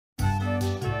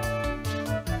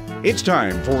It's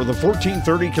time for the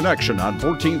 1430 Connection on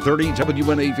 1430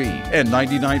 WNAV and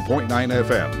 99.9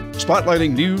 FM,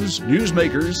 spotlighting news,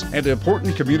 newsmakers, and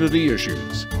important community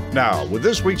issues. Now, with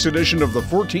this week's edition of the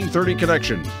 1430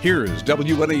 Connection, here's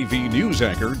WNAV news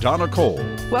anchor Donna Cole.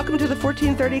 Welcome to the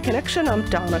 1430 Connection. I'm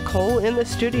Donna Cole. In the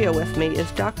studio with me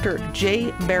is Dr. J.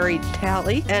 Barry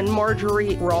Talley and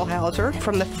Marjorie Rawhouser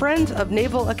from the Friends of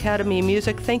Naval Academy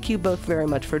Music. Thank you both very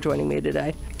much for joining me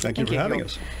today. Thank you for having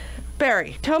us.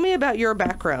 Barry, tell me about your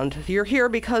background. You're here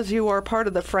because you are part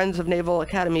of the Friends of Naval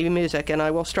Academy Music, and I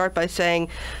will start by saying,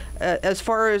 as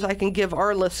far as I can give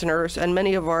our listeners, and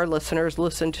many of our listeners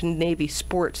listen to Navy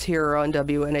sports here on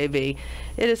WNAV,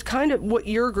 it is kind of what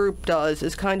your group does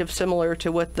is kind of similar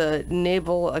to what the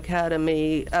Naval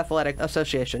Academy Athletic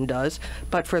Association does,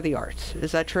 but for the arts.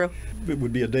 Is that true? It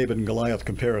would be a David and Goliath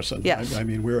comparison. Yes. I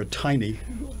mean, we're a tiny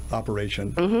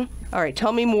operation. Mm-hmm. All right,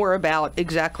 tell me more about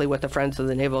exactly what the Friends of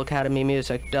the Naval Academy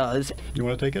Music does. You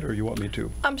want to take it, or you want me to?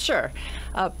 Sure.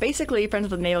 Basically, Friends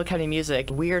of the Naval Academy Music,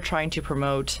 we are trying to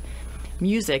promote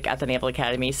music at the Naval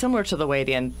Academy, similar to the way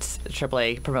the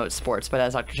NAAA promotes sports, but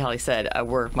as Dr. Talley said,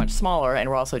 we're much smaller and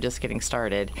we're also just getting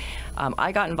started.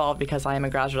 I got involved because I am a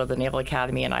graduate of the Naval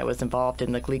Academy and I was involved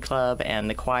in the Glee Club and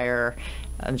the choir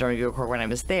and the Bugle Corps when I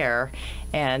was there,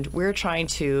 and we're trying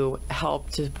to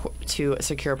help to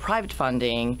secure private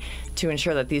funding to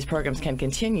ensure that these programs can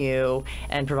continue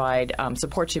and provide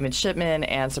support to midshipmen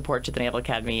and support to the Naval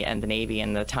Academy and the Navy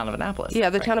and the town of Annapolis.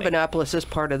 Yeah, the town of Annapolis is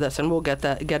part of this, and we'll get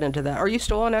into that. Are you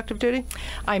still on active duty?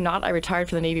 I'm not. I retired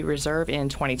from the Navy Reserve in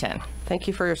 2010. Thank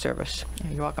you for your service.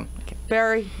 You're welcome. Okay.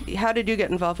 Barry, how did you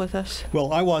get involved with this?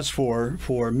 Well, I was for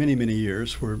many, many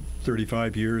years, for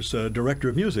 35 years, director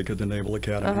of music at the Naval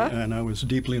Academy, and I was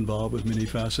deeply involved with many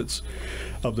facets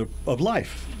of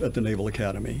life at the Naval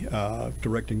Academy,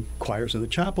 directing choirs in the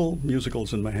chapel,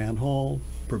 musicals in Mahan Hall,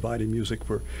 providing music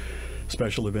for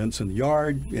special events in the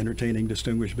yard, entertaining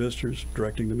distinguished visitors,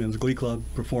 directing the Men's Glee Club,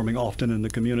 performing often in the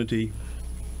community.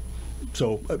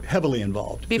 So heavily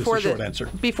involved is the short answer.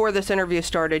 Before this interview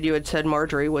started, you had said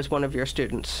Marjorie was one of your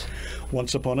students.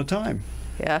 Once upon a time.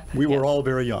 Yeah. We were all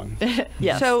very young.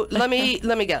 Yes. So let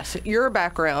me guess. Your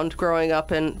background growing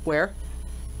up in where?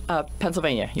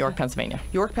 Pennsylvania, York, Pennsylvania.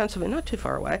 York, Pennsylvania, not too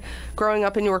far away. Growing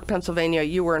up in York, Pennsylvania,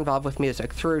 you were involved with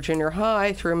music through junior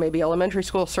high, through maybe elementary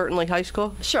school, certainly high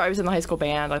school? Sure, I was in the high school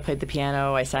band. I played the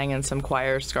piano. I sang in some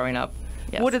choirs growing up.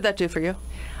 Yes. What did that do for you?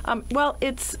 Well,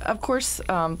 it's, of course,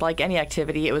 like any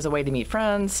activity, it was a way to meet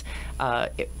friends. I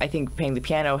think playing the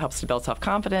piano helps to build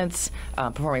self-confidence.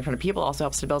 Performing in front of people also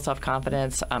helps to build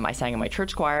self-confidence. I sang in my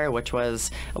church choir, which was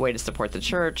a way to support the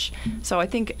church. So I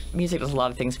think music does a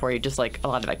lot of things for you, just like a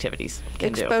lot of activities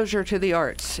can do. Exposure to the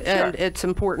arts. Sure. And it's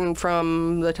important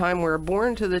from the time we're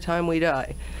born to the time we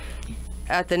die.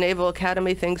 At the Naval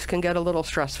Academy, things can get a little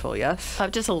stressful, yes?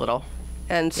 Just a little.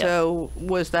 And so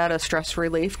was that a stress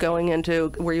relief going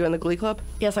into, were you in the Glee Club?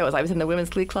 Yes, I was. I was in the Women's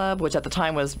Glee Club, which at the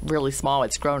time was really small.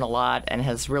 It's grown a lot and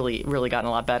has really, really gotten a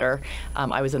lot better.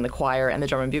 I was in the choir and the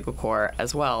Drum and Bugle Corps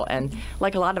as well. And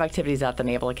like a lot of activities at the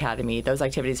Naval Academy, those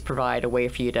activities provide a way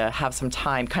for you to have some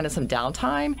time, kind of some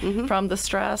downtime from the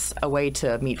stress, a way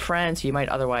to meet friends you might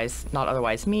not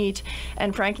otherwise meet,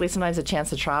 and frankly, sometimes a chance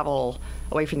to travel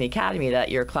away from the academy that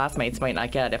your classmates might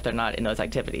not get if they're not in those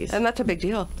activities. And that's a big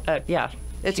deal. Yeah.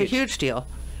 It's huge. A huge deal.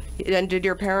 And did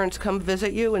your parents come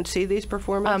visit you and see these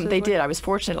performances? They did. I was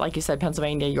fortunate, like you said,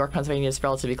 Pennsylvania, York, Pennsylvania is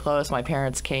relatively close. My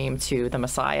parents came to the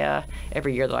Messiah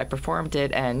every year that I performed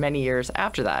it, and many years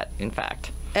after that, in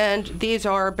fact. And these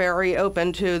are very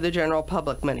open to the general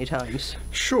public many times.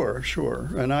 Sure.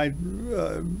 And I'd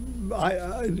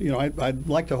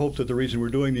like to hope that the reason we're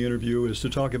doing the interview is to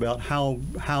talk about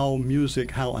how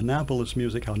music, how Annapolis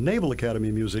music, how Naval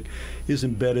Academy music is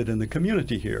embedded in the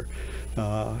community here.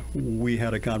 We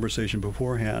had a conversation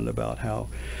beforehand about how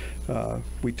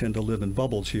we tend to live in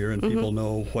bubbles here, and people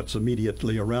know what's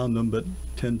immediately around them, but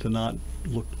tend to not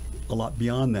look a lot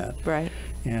beyond that. Right.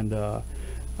 And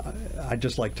I'd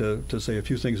just like to say a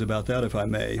few things about that, if I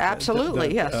may.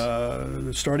 Absolutely, yes.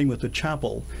 Starting with the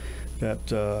chapel,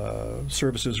 that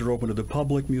services are open to the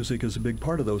public. Music is a big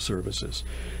part of those services.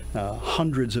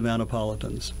 Hundreds of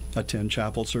Annapolitans attend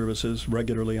chapel services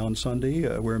regularly on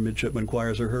Sunday, where midshipman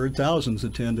choirs are heard. Thousands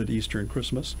attend at Easter and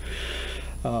Christmas.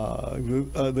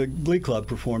 The Glee Club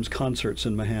performs concerts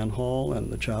in Mahan Hall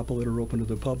and the chapel that are open to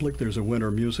the public. There's a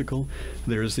winter musical.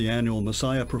 There's the annual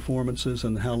Messiah performances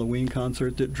and the Halloween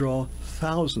concert that draw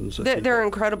thousands of people. They're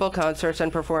incredible concerts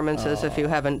and performances. If you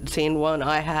haven't seen one,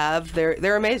 I have.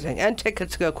 They're amazing, and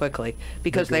tickets go quickly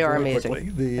because they are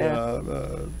amazing.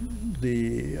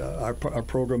 Our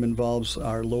program involves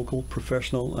our local local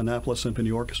professional Annapolis Symphony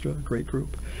Orchestra, great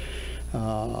group.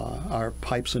 Our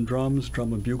pipes and drums,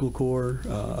 drum and bugle corps,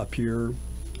 appear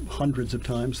hundreds of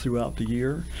times throughout the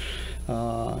year.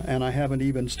 And I haven't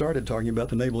even started talking about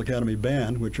the Naval Academy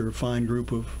Band, which are a fine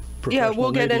group of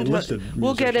professional Navy enlisted musicians.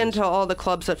 We'll get into all the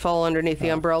clubs that fall underneath the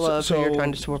umbrella of who you're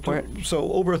trying to support.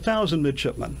 So over 1,000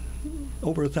 midshipmen,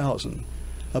 over 1,000,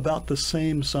 about the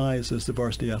same size as the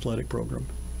varsity athletic program.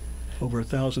 Over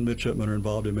 1,000 midshipmen are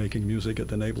involved in making music at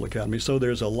the Naval Academy, so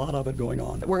there's a lot of it going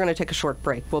on. We're going to take a short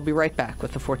break. We'll be right back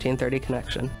with the 1430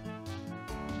 Connection.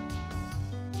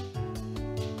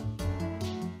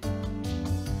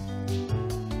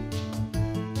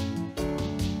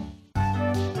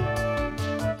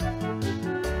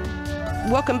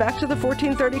 Welcome back to the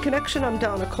 1430 Connection. I'm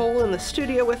Donna Cole. In the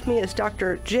studio with me is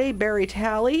Dr. J. Barry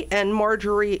Talley and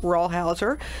Marjorie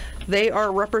Rawhouser. They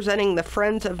are representing the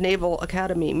Friends of Naval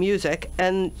Academy Music,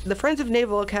 and the Friends of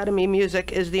Naval Academy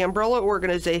Music is the umbrella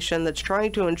organization that's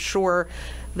trying to ensure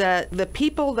that the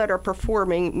people that are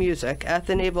performing music at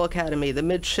the Naval Academy, the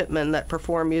midshipmen that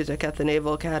perform music at the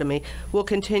Naval Academy, will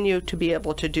continue to be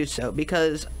able to do so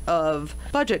because of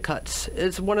budget cuts.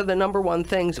 Is one of the number one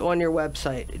things on your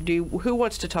website. Who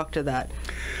wants to talk to that?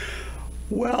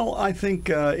 Well, I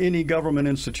think any government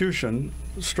institution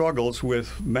struggles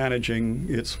with managing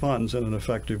its funds in an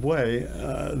effective way.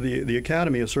 The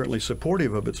Academy is certainly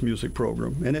supportive of its music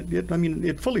program, and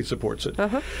it fully supports it.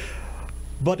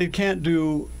 But it can't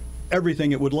do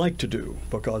everything it would like to do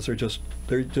because there just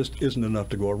isn't enough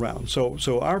to go around.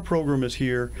 So our program is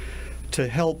here to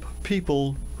help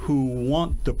people who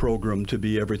want the program to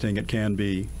be everything it can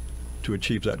be to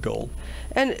achieve that goal.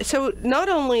 And so not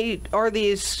only are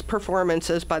these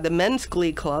performances by the Men's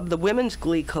Glee Club, the Women's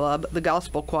Glee Club, the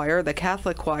Gospel Choir, the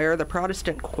Catholic Choir, the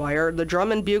Protestant Choir, the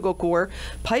Drum and Bugle Corps,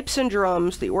 Pipes and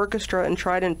Drums, the Orchestra and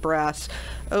Trident Brass,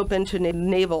 open to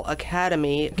Naval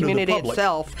Academy community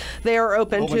itself. They are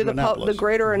open to the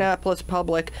greater Annapolis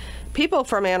public. People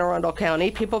from Anne Arundel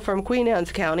County, people from Queen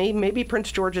Anne's County, maybe Prince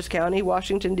George's County,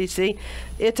 Washington, D.C.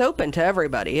 It's open to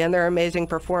everybody, and they're amazing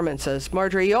performances.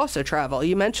 Marjorie, you also travel.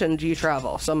 You mentioned you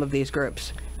travel, some of these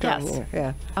groups. Yes.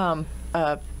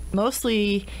 Yeah.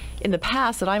 Mostly in the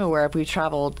past that I'm aware of, we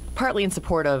traveled partly in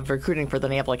support of recruiting for the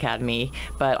Naval Academy,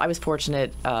 but I was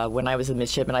fortunate when I was a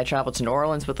midshipman. I traveled to New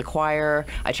Orleans with the choir.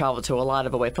 I traveled to a lot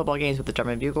of away football games with the Drum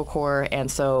and Bugle Corps, and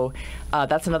so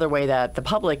that's another way that the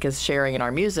public is sharing in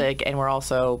our music, and we're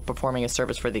also performing a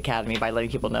service for the Academy by letting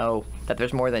people know that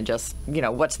there's more than just,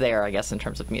 what's there, I guess, in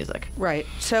terms of music. Right.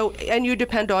 So, and you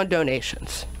depend on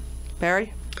donations.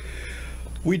 Barry?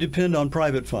 We depend on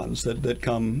private funds that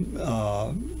come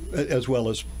as well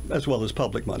as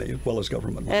public money, as well as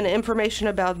government money. And information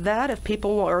about that, if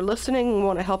people are listening and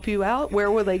want to help you out,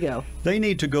 where will they go? They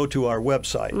need to go to our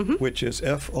website, which is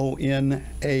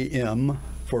FONAM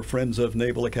for Friends of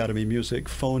Naval Academy Music,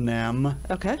 FONAM.org.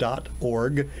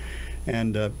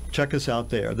 And check us out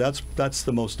there. That's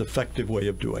the most effective way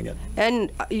of doing it.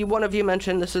 And one of you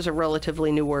mentioned this is a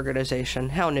relatively new organization.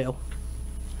 How new?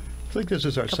 I think this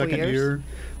is our second year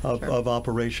of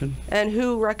operation. And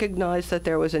who recognized that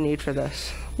there was a need for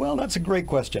this? Well, that's a great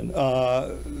question.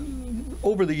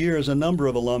 Over the years, a number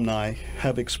of alumni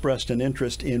have expressed an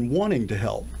interest in wanting to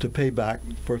help, to pay back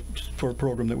for a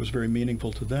program that was very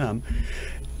meaningful to them.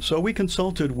 So we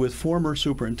consulted with former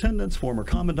superintendents, former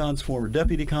commandants, former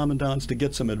deputy commandants to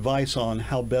get some advice on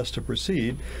how best to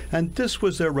proceed. And this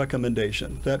was their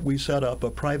recommendation, that we set up a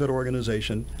private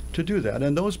organization to do that.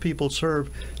 And those people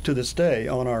serve to this day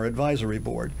on our advisory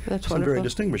board. That's some wonderful. Very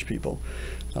distinguished people.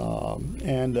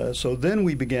 So then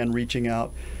we began reaching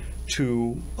out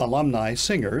to alumni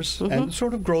singers and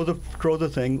sort of grow the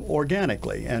thing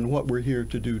organically. And what we're here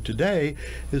to do today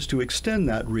is to extend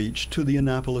that reach to the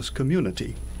Annapolis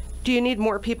community. Do you need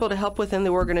more people to help within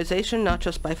the organization, not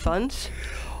just by funds?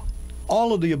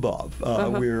 All of the above.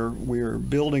 We're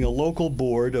building a local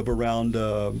board of around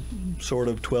sort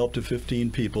of 12 to 15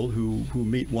 people who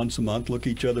meet once a month, look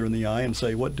each other in the eye and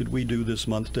say, what did we do this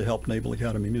month to help Naval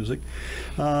Academy Music?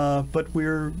 But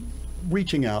we're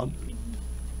reaching out.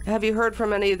 Have you heard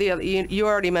from any of the other, you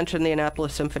already mentioned the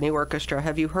Annapolis Symphony Orchestra.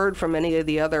 Have you heard from any of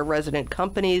the other resident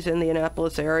companies in the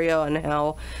Annapolis area on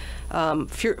how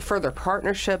further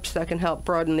partnerships that can help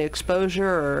broaden the exposure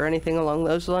or anything along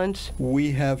those lines?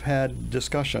 We have had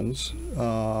discussions,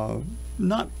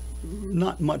 not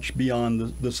much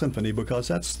beyond the symphony, because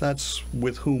that's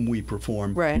with whom we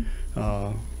perform right.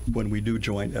 When we do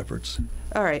joint efforts.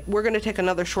 All right, we're going to take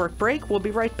another short break. We'll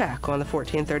be right back on the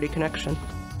 1430 Connection.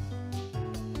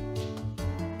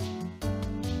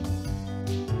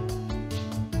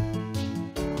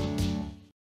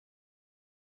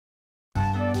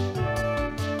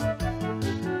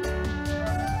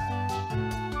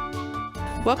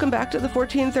 Welcome back to the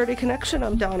 1430 Connection.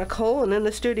 I'm Donna Cole, and in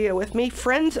the studio with me,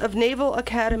 Friends of Naval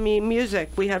Academy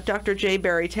Music. We have Dr. J.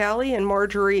 Barry Talley and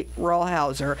Marjorie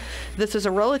Rawhouser. This is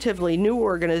a relatively new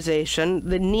organization.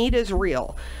 The need is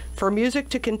real for music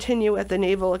to continue at the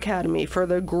Naval Academy, for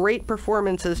the great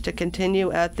performances to continue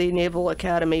at the Naval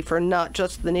Academy, for not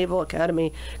just the Naval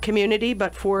Academy community,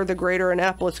 but for the greater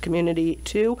Annapolis community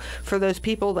too, for those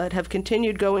people that have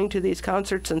continued going to these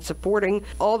concerts and supporting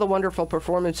all the wonderful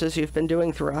performances you've been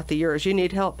doing throughout the years. You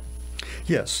need help.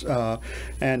 Yes,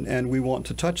 and we want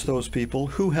to touch those people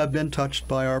who have been touched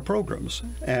by our programs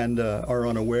and are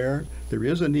unaware there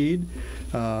is a need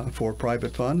for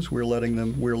private funds. We're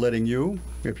letting you,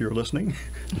 if you're listening,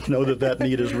 know that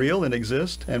need is real and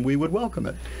exists, and we would welcome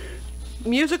it.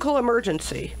 Musical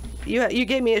emergency. You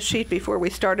gave me a sheet before we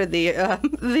started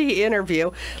the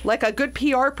interview, like a good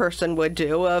PR person would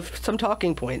do, of some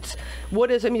talking points. What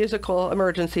is a musical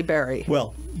emergency, Barry?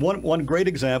 Well, one great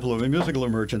example of a musical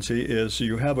emergency is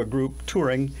you have a group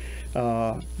touring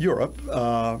Europe.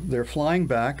 They're flying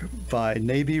back by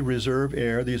Navy Reserve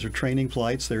Air. These are training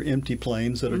flights. They're empty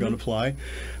planes that are going to fly.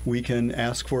 We can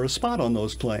ask for a spot on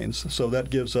those planes, so that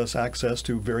gives us access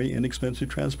to very inexpensive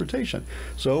transportation.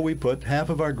 So we put half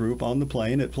of our group on the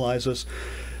plane. It flies us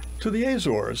to the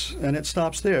Azores, and it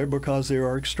stops there because there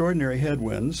are extraordinary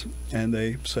headwinds, and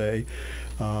they say,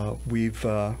 we've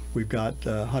got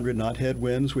 100-knot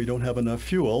headwinds. We don't have enough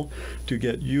fuel to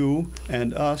get you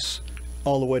and us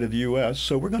all the way to the U.S.,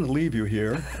 so we're going to leave you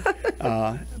here.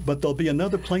 But there'll be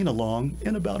another plane along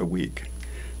in about a week.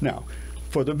 Now,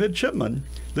 for the midshipmen,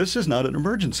 this is not an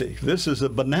emergency. This is a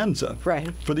bonanza.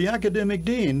 Right. For the academic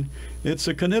dean, it's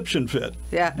a conniption fit.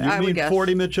 Yeah, I would mean guess.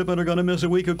 40 midshipmen are going to miss a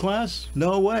week of class?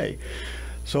 No way.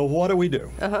 So what do we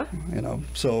do?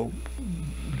 So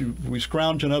do we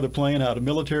scrounge another plane out of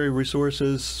military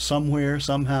resources somewhere,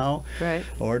 somehow? Right.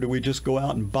 Or do we just go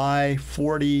out and buy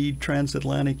 40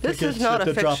 transatlantic tickets? This is not at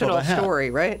a the drop of fictional a hat? story,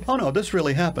 right? Oh, no, this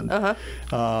really happened.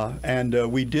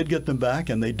 And we did get them back,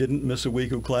 and they didn't miss a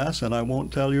week of class, and I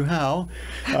won't tell you how.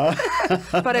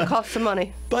 But it costs some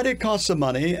money. But it costs some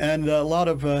money and a lot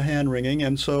of hand-wringing,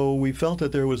 and so we felt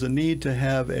that there was a need to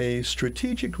have a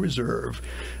strategic reserve,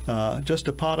 just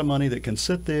a pot of money that can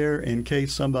sit there in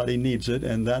case somebody needs it,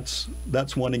 and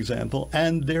that's one example,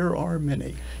 and there are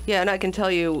many. Yeah, and I can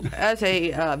tell you, as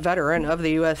a veteran of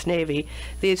the U.S. Navy,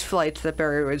 these flights that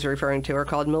Barry was referring to are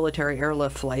called military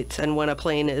airlift flights, and when a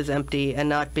plane is empty and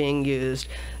not being used,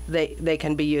 they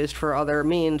can be used for other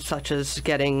means, such as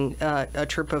getting a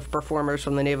troop of performers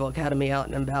from the Naval Academy out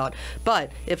and about.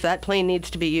 But if that plane needs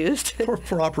to be used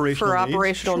for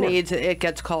operational needs, it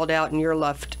gets called out, and you're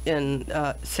left in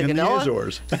Sigonella, in the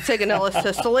Azores. Sigonella,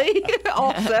 Sicily.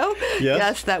 Also,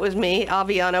 yes, that was me.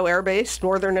 Aviano Air Base,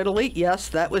 Northern Italy. Yes,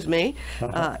 that was me.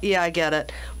 Yeah, I get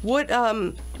it. What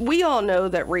we all know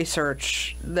that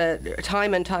research, that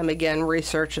time and time again,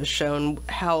 research has shown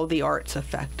how the arts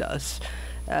affect us.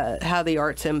 How the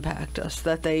arts impact us,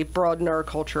 that they broaden our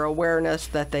cultural awareness,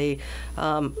 that they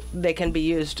can be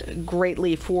used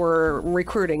greatly for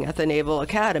recruiting at the Naval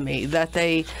Academy, that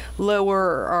they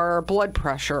lower our blood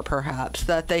pressure, perhaps,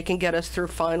 that they can get us through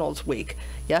finals week.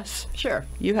 Yes? Sure.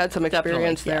 You had some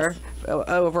experience there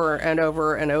over and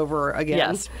over and over again.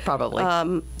 Yes,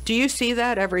 probably. Do you see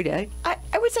that every day?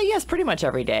 I would say yes, pretty much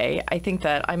every day. I think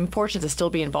that I'm fortunate to still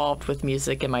be involved with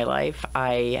music in my life.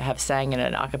 I have sang in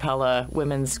an a cappella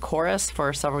women's chorus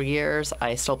for several years.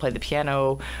 I still play the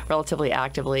piano relatively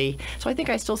actively. So I think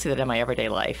I still see that in my everyday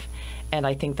life. And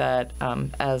I think that,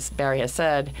 as Barry has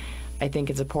said, I think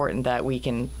it's important that we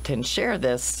can share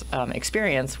this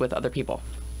experience with other people.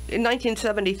 In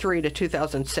 1973 to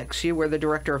 2006, you were the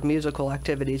director of musical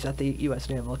activities at the U.S.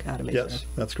 Naval Academy. Yes,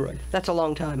 that's correct. That's a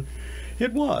long time.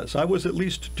 It was. I was at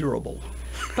least durable.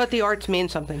 But the arts mean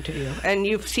something to you, and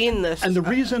you've seen this. And the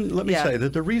reason, let me say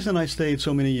that the reason I stayed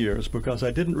so many years, because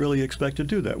I didn't really expect to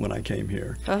do that when I came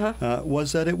here,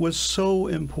 was that it was so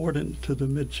important to the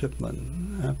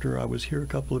midshipmen. After I was here a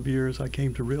couple of years, I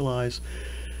came to realize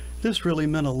this really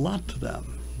meant a lot to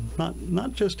them.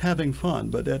 Not just having fun,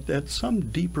 but at some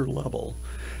deeper level.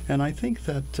 And I think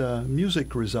that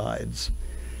music resides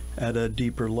at a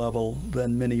deeper level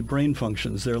than many brain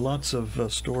functions. There are lots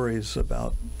of stories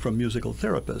from musical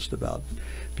therapists about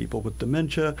people with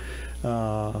dementia,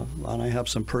 and I have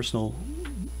some personal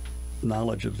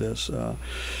knowledge of this,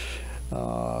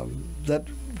 that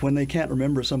when they can't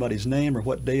remember somebody's name or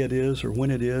what day it is or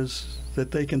when it is,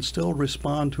 that they can still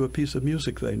respond to a piece of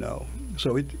music they know.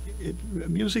 So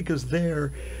music is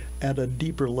there at a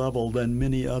deeper level than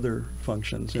many other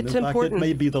functions. And in fact, it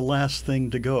may be the last thing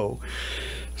to go.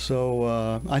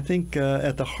 So I think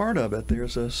at the heart of it,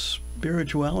 there's a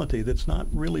spirituality that's not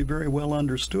really very well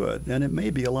understood, and it may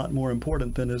be a lot more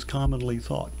important than is commonly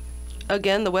thought.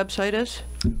 Again, the website is?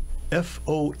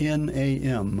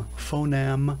 FONAM,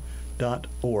 FONAM.org.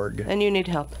 And you need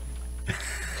help.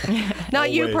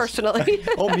 Not you Always. personally.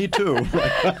 Oh, me too.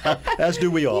 As do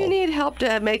we all. You need help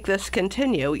to make this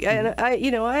continue. And I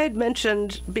had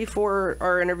mentioned before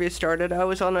our interview started, I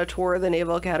was on a tour of the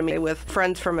Naval Academy with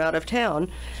friends from out of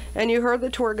town, and you heard the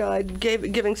tour guide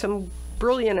giving some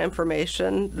brilliant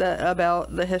information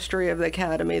about the history of the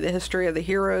Academy, the history of the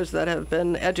heroes that have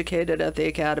been educated at the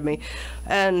Academy,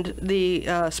 and the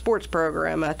sports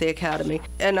program at the Academy.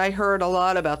 And I heard a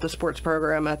lot about the sports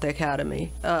program at the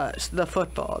Academy, the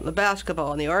football, and the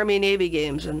basketball, and the Army-Navy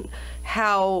games, and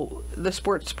how the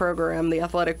sports program, the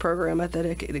athletic program at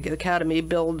the Academy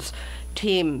builds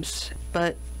teams.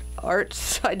 But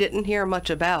arts, I didn't hear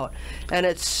much about, and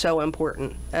it's so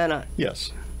important. And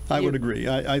yes. I would agree.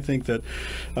 I think that,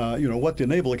 what the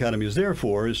Naval Academy is there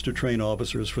for is to train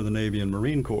officers for the Navy and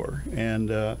Marine Corps.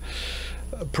 And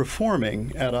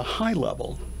performing at a high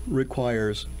level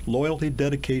requires loyalty,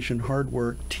 dedication, hard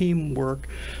work, teamwork,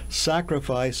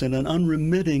 sacrifice, and an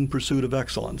unremitting pursuit of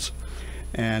excellence.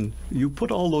 And you put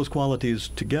all those qualities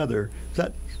together,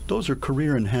 those are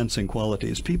career-enhancing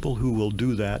qualities. People who will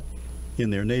do that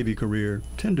in their Navy career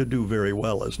tend to do very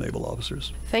well as naval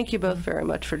officers. Thank you both very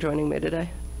much for joining me today.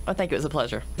 I think it was a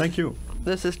pleasure. Thank you.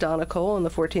 This is Donna Cole on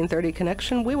the 1430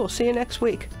 Connection. We will see you next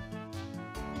week.